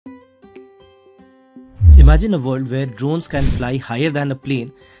Imagine a world where drones can fly higher than a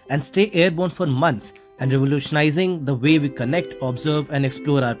plane and stay airborne for months and revolutionizing the way we connect, observe and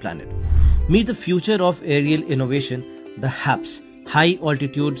explore our planet. Meet the future of aerial innovation, the HAPS, High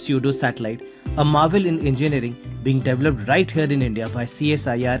Altitude Pseudo Satellite, a marvel in engineering being developed right here in India by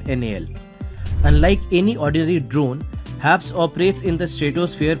CSIR-NAL. Unlike any ordinary drone, HAPS operates in the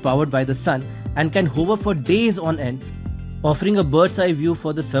stratosphere powered by the sun and can hover for days on end, offering a bird's eye view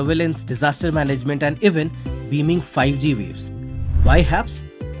for the surveillance, disaster management and even beaming 5G waves. Why HAPS?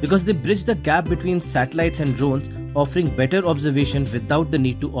 Because they bridge the gap between satellites and drones, offering better observation without the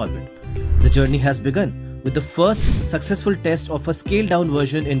need to orbit. The journey has begun, with the first successful test of a scaled-down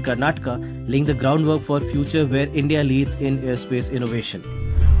version in Karnataka laying the groundwork for future where India leads in airspace innovation.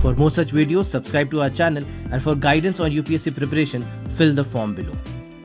 For more such videos, subscribe to our channel, and for guidance on UPSC preparation, fill the form below.